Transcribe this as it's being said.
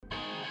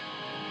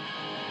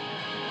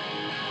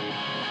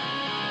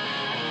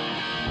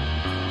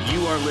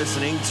are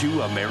listening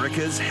to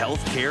America's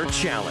Healthcare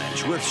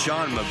Challenge with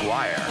Sean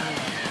McGuire.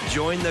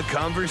 Join the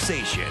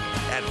conversation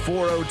at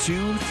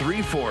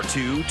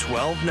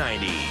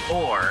 402-342-1290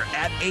 or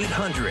at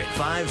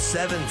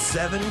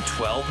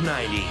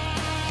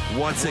 800-577-1290.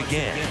 Once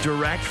again,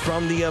 direct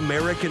from the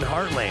American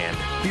heartland,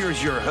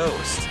 here's your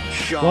host,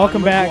 Sean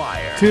Welcome McGuire.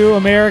 back to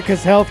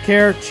America's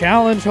Healthcare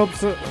Challenge.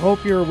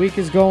 Hope your week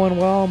is going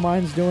well.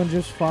 Mine's doing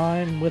just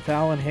fine. With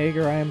Alan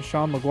Hager, I am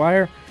Sean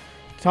McGuire.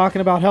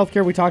 Talking about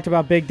healthcare, we talked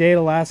about big data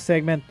last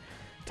segment.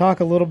 Talk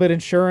a little bit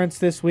insurance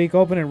this week.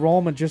 Open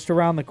enrollment just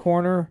around the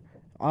corner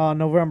on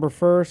November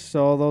 1st.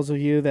 So those of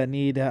you that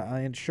need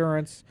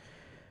insurance,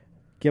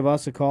 give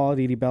us a call at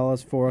Edie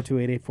Bellas,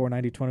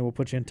 402-884-9020. We'll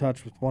put you in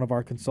touch with one of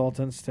our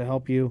consultants to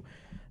help you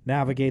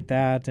navigate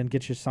that and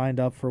get you signed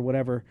up for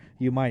whatever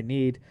you might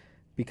need.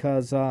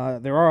 Because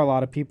there are a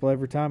lot of people,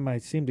 every time I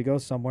seem to go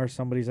somewhere,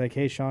 somebody's like,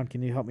 hey, Sean,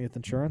 can you help me with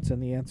insurance?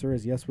 And the answer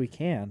is, yes, we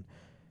can.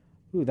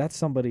 Ooh, that's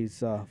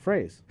somebody's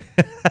phrase.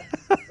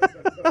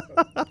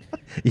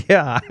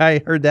 Yeah,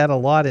 I heard that a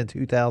lot in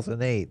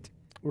 2008.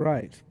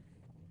 Right.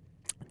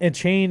 And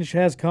change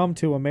has come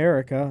to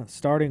America,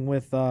 starting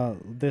with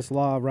this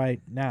law right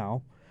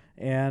now.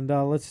 And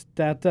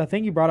that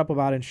thing you brought up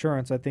about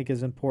insurance, I think,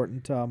 is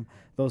important.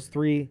 Those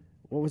three,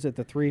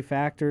 the three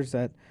factors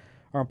that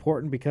are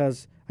important,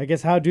 because I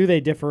guess how do they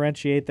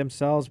differentiate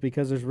themselves?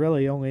 Because there's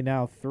really only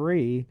now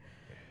three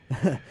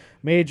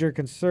major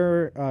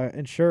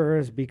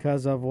insurers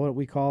because of what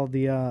we call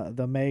the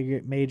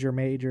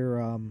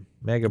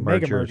mega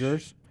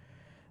mergers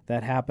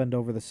that happened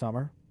over the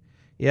summer.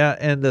 Yeah,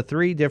 and the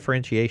three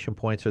differentiation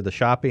points are the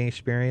shopping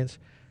experience.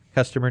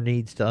 Customer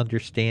needs to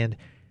understand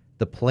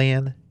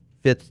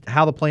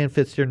how the plan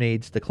fits their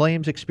needs. The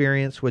claims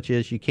experience, which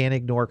is you can't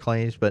ignore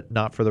claims, but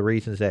not for the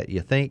reasons that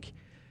you think.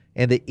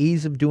 And the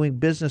ease of doing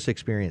business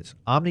experience.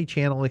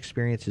 Omni-channel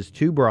experience is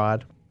too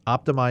broad,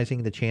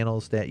 optimizing the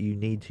channels that you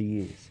need to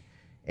use.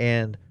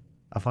 And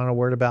a final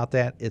word about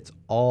that, it's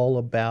all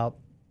about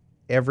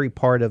every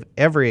part of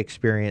every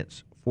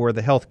experience for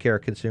the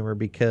healthcare consumer,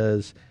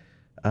 because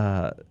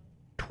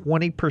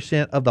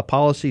 20% of the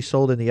policies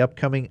sold in the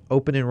upcoming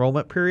open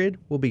enrollment period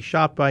will be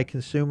shopped by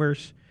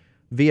consumers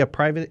via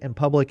private and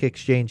public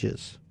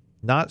exchanges.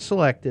 Not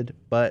selected,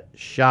 but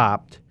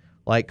shopped,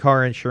 like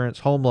car insurance,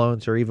 home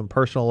loans, or even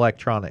personal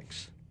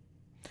electronics.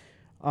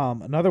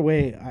 Another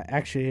way,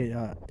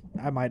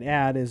 I might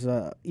add, is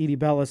Edie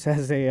Bellas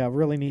has a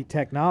really neat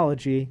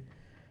technology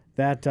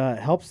that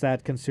helps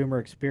that consumer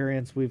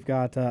experience. We've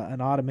got an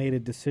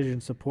automated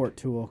decision support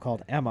tool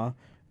called Emma,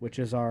 which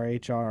is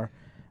our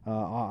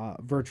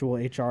virtual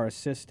HR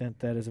assistant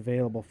that is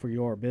available for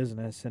your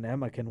business. And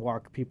Emma can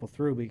walk people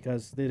through,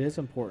 because it is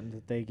important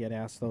that they get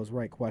asked those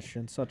right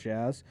questions, such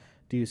as,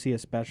 do you see a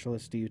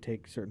specialist? Do you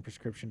take certain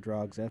prescription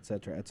drugs, et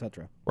cetera, et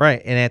cetera?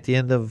 Right. And at the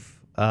end of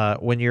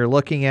when you're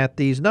looking at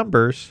these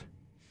numbers,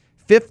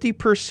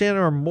 50%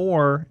 or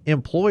more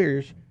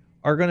employers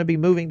are going to be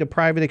moving to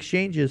private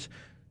exchanges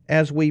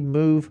as we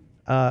move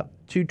to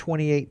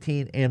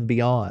 2018 and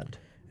beyond.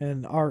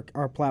 And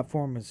our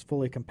platform is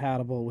fully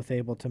compatible with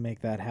able to make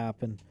that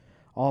happen,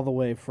 all the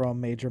way from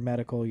major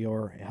medical,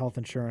 your health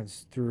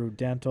insurance, through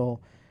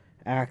dental,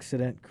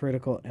 accident,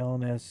 critical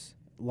illness,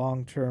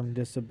 long-term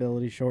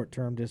disability,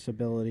 short-term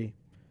disability,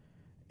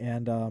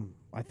 and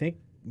I think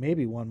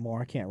maybe one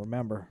more. I can't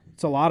remember.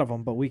 It's a lot of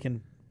them, but we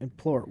can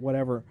implore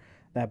whatever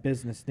that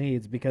business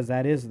needs, because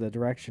that is the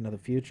direction of the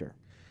future.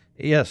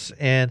 Yes,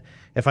 and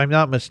if I'm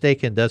not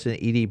mistaken, doesn't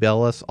Edie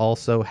Bellas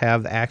also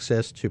have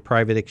access to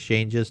private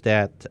exchanges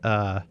that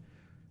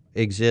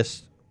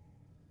exist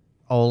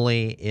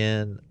only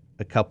in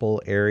a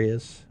couple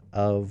areas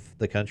of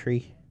the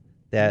country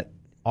that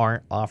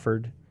aren't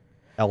offered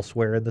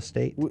elsewhere in the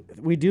state?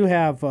 We do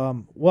have,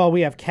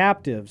 we have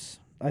captives,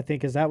 I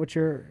think. Is that what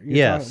you're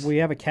yes. talking? We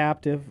have a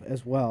captive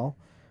as well,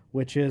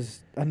 which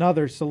is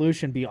another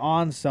solution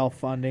beyond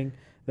self-funding.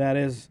 That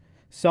is,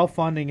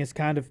 self-funding has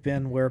kind of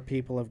been where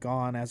people have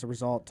gone as a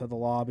result of the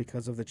law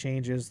because of the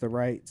changes. The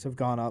rates have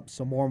gone up,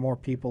 so more and more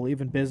people,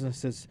 even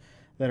businesses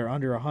that are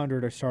under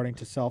 100, are starting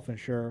to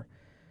self-insure.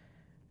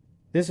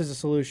 This is a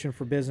solution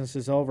for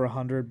businesses over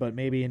 100, but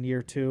maybe in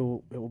year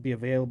 2 it will be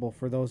available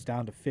for those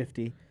down to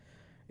 50.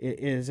 It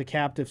is a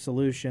captive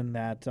solution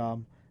that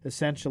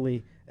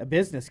essentially a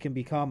business can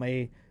become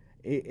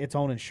its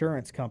own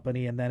insurance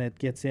company, and then it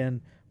gets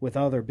in with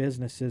other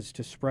businesses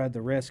to spread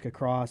the risk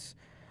across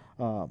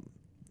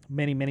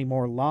many, many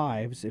more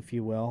lives, if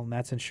you will, and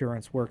that's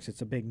insurance works.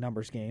 It's a big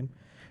numbers game.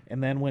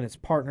 And then when it's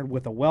partnered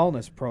with a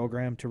wellness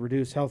program to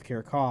reduce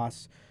healthcare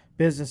costs,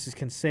 businesses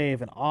can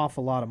save an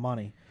awful lot of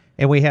money.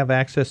 And we have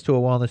access to a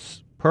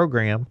wellness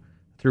program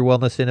through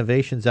Wellness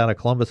Innovations out of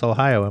Columbus,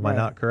 Ohio. Am I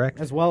not correct?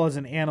 As well as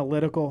an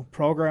analytical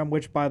program,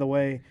 which, by the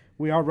way,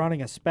 we are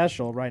running a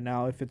special right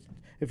now.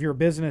 If you're a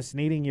business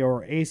needing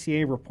your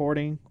ACA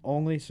reporting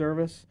only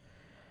service,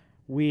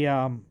 we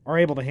are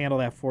able to handle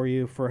that for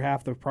you for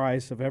half the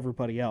price of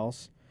everybody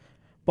else.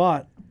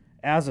 But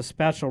as a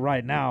special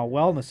right now,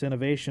 Wellness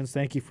Innovations,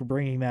 thank you for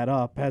bringing that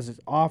up, has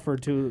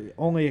offered to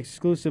only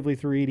exclusively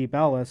through Edie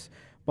Bellas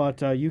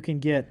but you can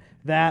get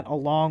that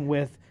along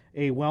with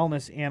a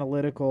wellness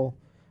analytical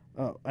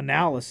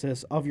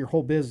analysis of your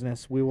whole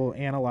business. We will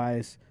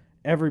analyze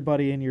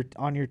everybody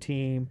on your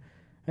team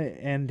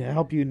and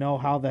help you know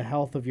how the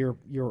health of your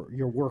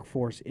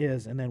workforce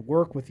is, and then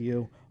work with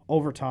you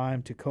over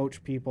time to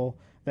coach people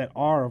that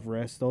are of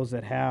risk, those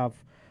that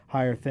have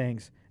higher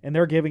things. And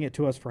they're giving it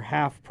to us for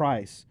half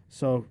price.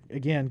 So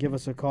again, give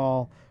us a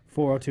call,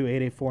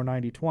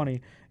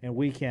 402-884-9020, and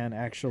we can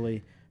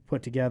actually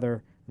put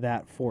together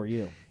that for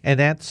you. And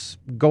that's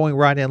going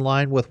right in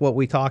line with what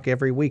we talk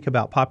every week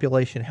about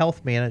population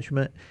health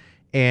management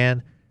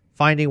and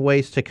finding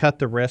ways to cut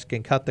the risk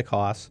and cut the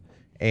costs.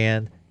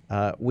 And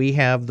we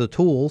have the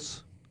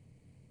tools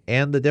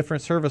and the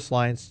different service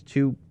lines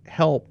to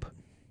help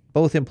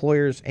both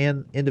employers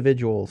and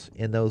individuals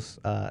in those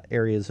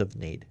areas of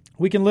need.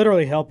 We can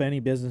literally help any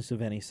business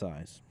of any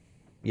size.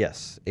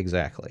 Yes,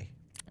 exactly.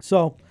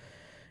 So,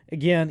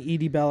 again,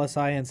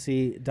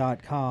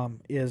 edbellisinc.com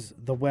is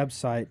the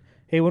website.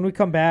 Hey, when we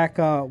come back,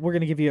 we're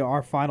going to give you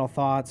our final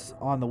thoughts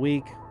on the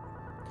week.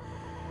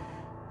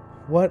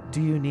 What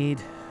do you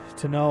need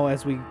to know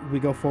as we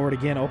go forward?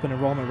 Again, open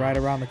enrollment right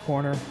around the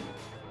corner,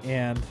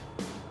 and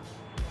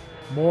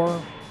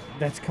more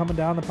that's coming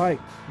down the pike.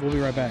 We'll be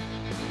right back.